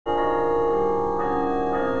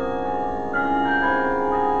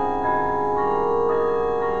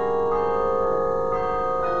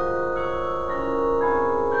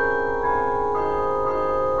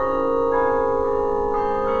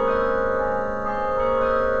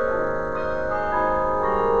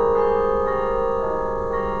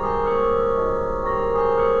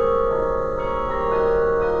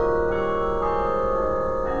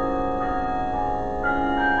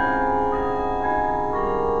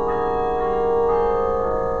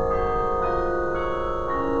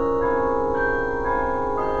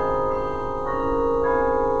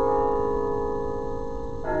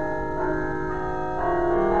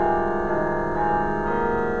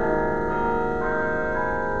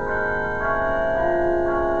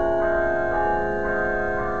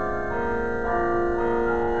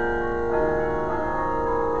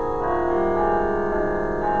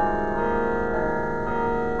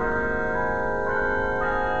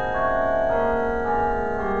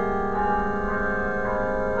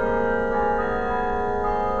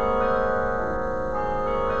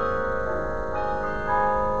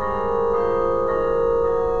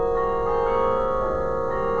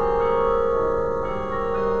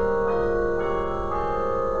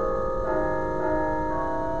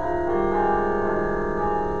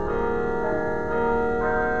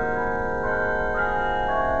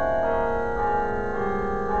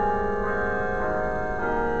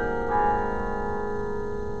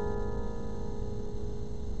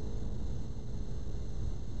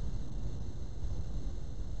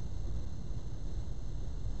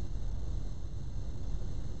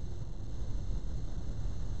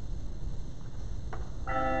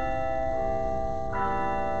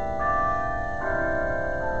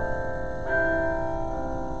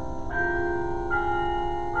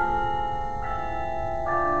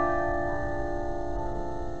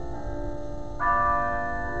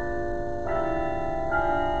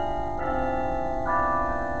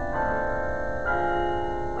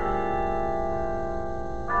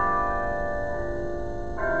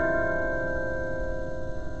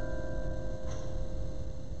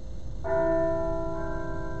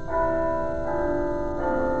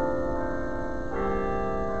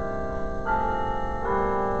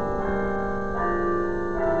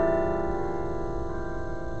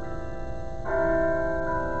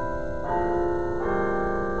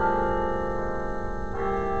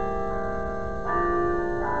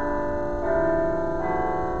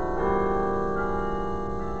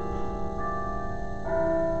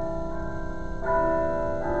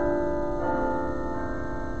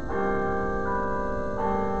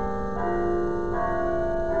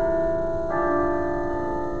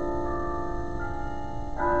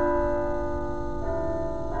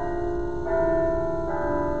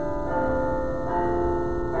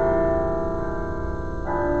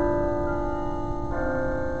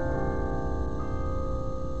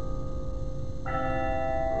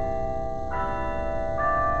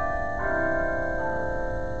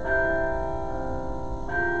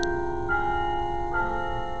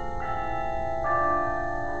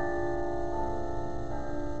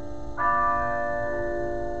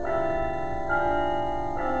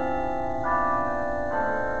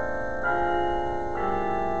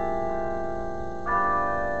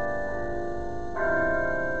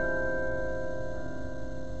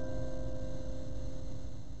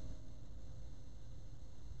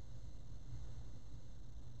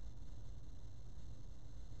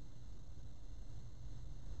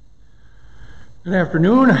Good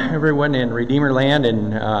afternoon, everyone in Redeemer Land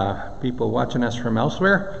and people watching us from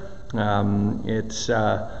elsewhere. It's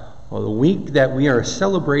the week that we are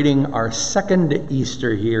celebrating our second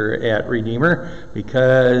Easter here at Redeemer,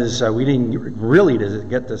 because we didn't really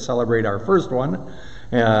get to celebrate our first one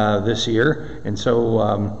this year. And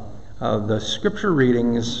so the scripture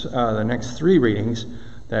readings, the next three readings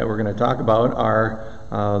that we're going to talk about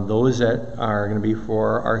are those that are going to be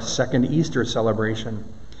for our second Easter celebration.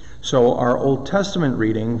 So our Old Testament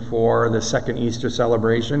reading for the second Easter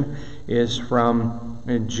celebration is from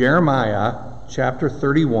Jeremiah chapter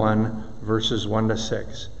 31, verses 1 to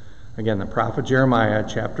 6. Again, the prophet Jeremiah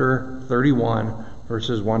chapter 31,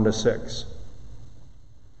 verses 1 to 6.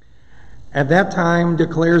 At that time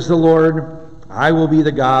declares the Lord, I will be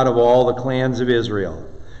the God of all the clans of Israel,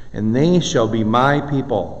 and they shall be my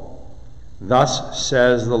people. Thus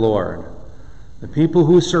says the Lord. The people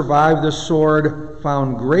who survived the sword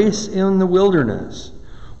found grace in the wilderness.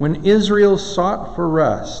 When Israel sought for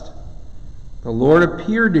rest, the Lord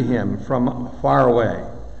appeared to him from far away.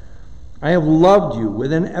 I have loved you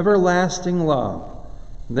with an everlasting love.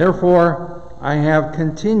 Therefore, I have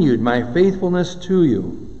continued my faithfulness to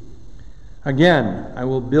you. Again, I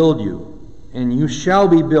will build you, and you shall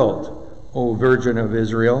be built, O Virgin of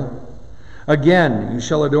Israel. Again, you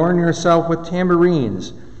shall adorn yourself with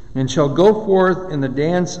tambourines, and shall go forth in the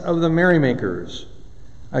dance of the merrymakers.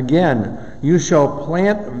 Again, you shall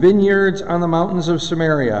plant vineyards on the mountains of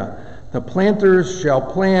Samaria. The planters shall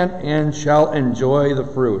plant and shall enjoy the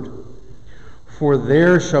fruit. For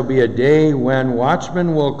there shall be a day when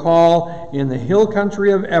watchmen will call in the hill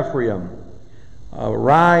country of Ephraim,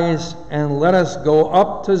 Arise and let us go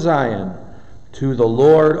up to Zion, to the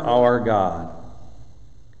Lord our God.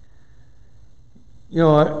 You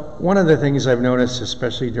know, one of the things I've noticed,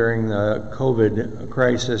 especially during the COVID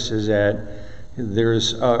crisis, is that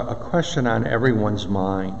there's a question on everyone's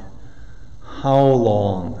mind. How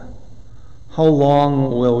long? How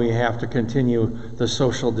long will we have to continue the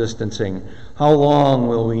social distancing? How long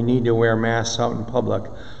will we need to wear masks out in public?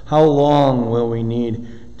 How long will we need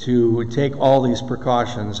to take all these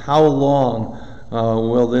precautions? How long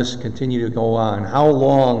will this continue to go on? How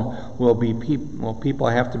long will people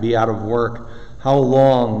have to be out of work? How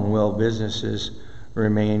long will businesses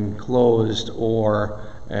remain closed or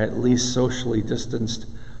at least socially distanced?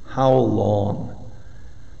 How long?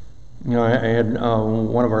 You know, I had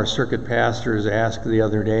one of our circuit pastors ask the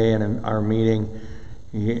other day in our meeting,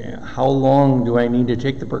 how long do I need to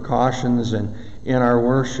take the precautions in our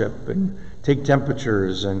worship and take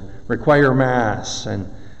temperatures and require masks and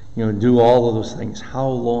do all of those things? How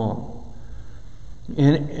long?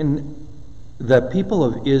 And the people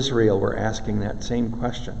of Israel were asking that same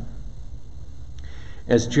question.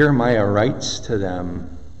 As Jeremiah writes to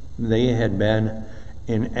them, they had been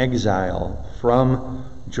in exile from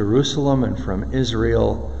Jerusalem and from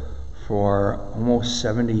Israel for almost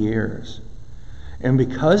 70 years. And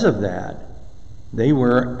because of that, they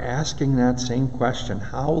were asking that same question.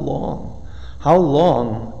 How long? How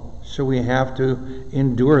long shall we have to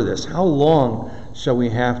endure this? How long shall we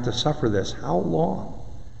have to suffer this? How long?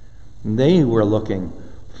 They were looking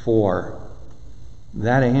for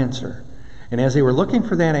that answer. And as they were looking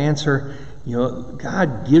for that answer,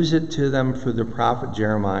 God gives it to them through the prophet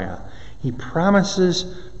Jeremiah. He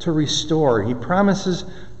promises to restore. He promises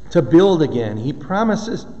to build again. He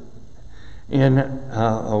promises, in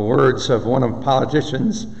words of one of the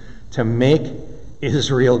politicians, to make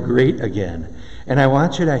Israel great again. And I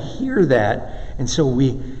want you to hear that, and so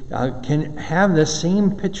we can have the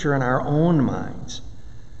same picture in our own minds.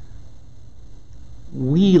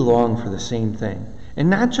 We long for the same thing. And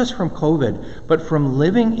not just from COVID, but from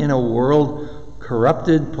living in a world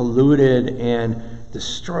corrupted, polluted, and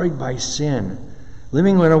destroyed by sin.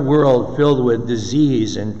 Living in a world filled with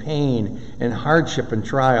disease and pain and hardship and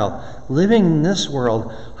trial. Living in this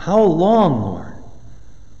world, how long, Lord?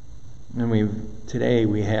 And today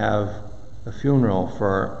we have a funeral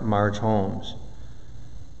for Marge Holmes.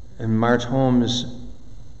 And Marge Holmes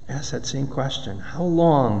asked that same question. How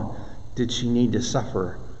long did she need to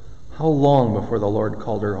suffer? How long before the Lord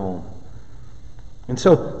called her home? And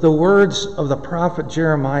so the words of the prophet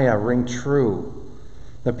Jeremiah ring true.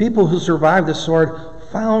 The people who survived the sword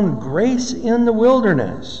found grace in the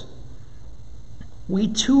wilderness. We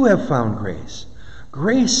too have found grace.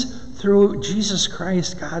 Grace through Jesus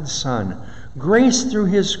Christ, God's Son. Grace through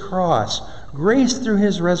his cross. Grace through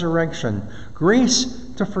his resurrection.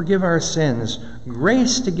 Grace to forgive our sins.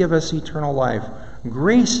 Grace to give us eternal life.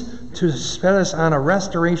 Grace to set us on a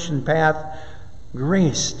restoration path.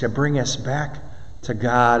 Grace to bring us back to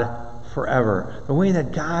God forever, the way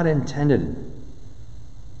that God intended.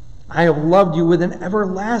 I have loved you with an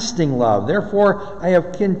everlasting love. Therefore, I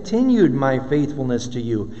have continued my faithfulness to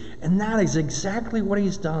you. And that is exactly what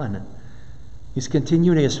he's done. He's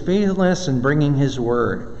continued his faithfulness in bringing his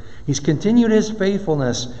word. He's continued his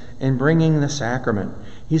faithfulness in bringing the sacrament.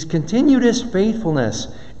 He's continued his faithfulness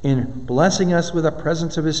in blessing us with the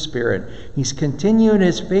presence of his Spirit. He's continued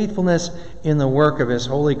his faithfulness in the work of his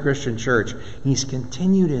holy Christian church. He's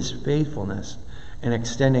continued his faithfulness in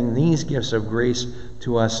extending these gifts of grace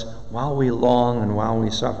to us while we long and while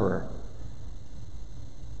we suffer.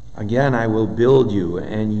 Again, I will build you,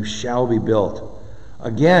 and you shall be built.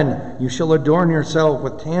 Again, you shall adorn yourself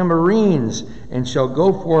with tambourines, and shall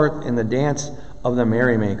go forth in the dance of the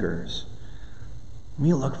merrymakers.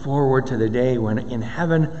 We look forward to the day when in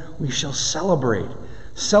heaven we shall celebrate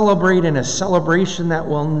in a celebration that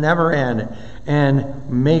will never end, and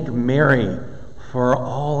make merry for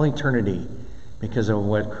all eternity because of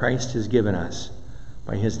what Christ has given us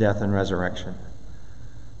by his death and resurrection.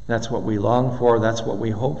 That's what we long for, that's what we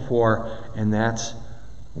hope for, and that's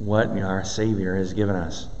what our Savior has given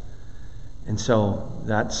us. And so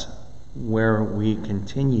that's where we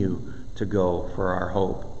continue to go for our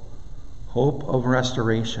hope. Hope of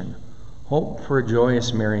restoration. Hope for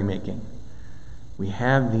joyous merrymaking. We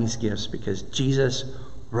have these gifts because Jesus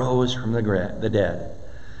rose from the dead.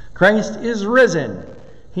 Christ is risen.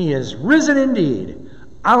 He is risen indeed.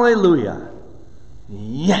 Alleluia.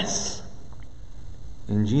 Yes.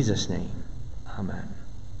 In Jesus' name, amen.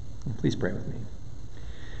 And please pray with me.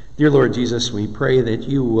 Dear Lord Jesus, we pray that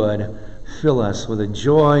you would fill us with the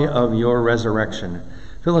joy of your resurrection.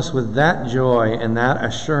 Fill us with that joy and that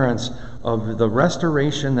assurance of the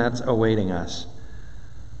restoration that's awaiting us.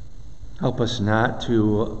 Help us not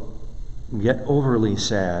to get overly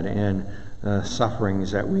sad in the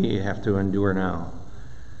sufferings that we have to endure now.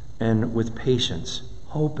 And with patience,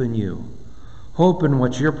 hope in you. Hope in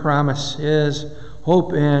what your promise is.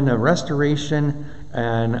 Hope in a restoration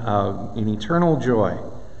and an eternal joy.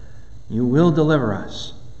 You will deliver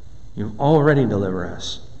us. You've already delivered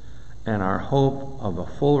us. And our hope of a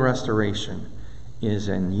full restoration is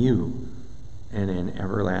in you and in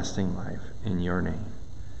everlasting life in your name.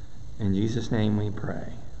 In Jesus' name we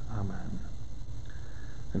pray. Amen.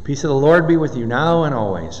 The peace of the Lord be with you now and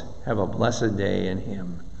always. Have a blessed day in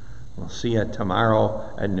him. We'll see you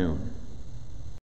tomorrow at noon.